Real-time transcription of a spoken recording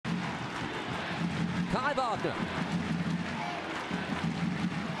Ty Wagner.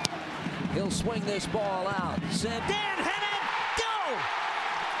 He'll swing this ball out. Sent in, hit it, go!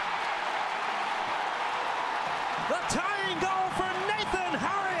 The tying goal for Nathan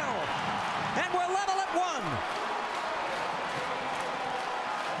Harriel, and we're level at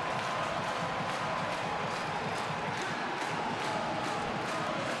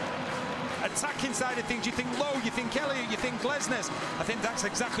 1. Attacking side of things, you think Lowe, you think Elliott, you think Glesnes. I think that's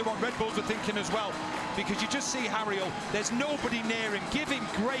exactly what Red Bulls were thinking as well, because you just see Harriel, there's nobody near him. Give him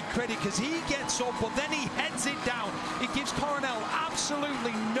great credit because he gets up, but then he heads it down. It gives Coronel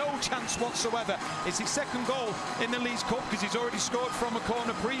absolutely no chance whatsoever. It's his second goal in the Leagues Cup because he's already scored from a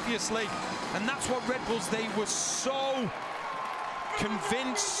corner previously, and that's what Red Bulls, they were so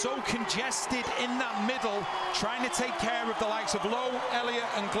convinced, so congested in that middle, trying to take care of the likes of Lowe, Elliott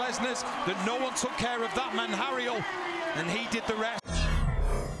and Glesnes, that no one took care of that man Harriel, and he did the rest.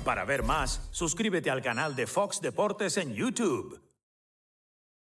 Para ver más, suscríbete al canal de Fox Deportes en YouTube.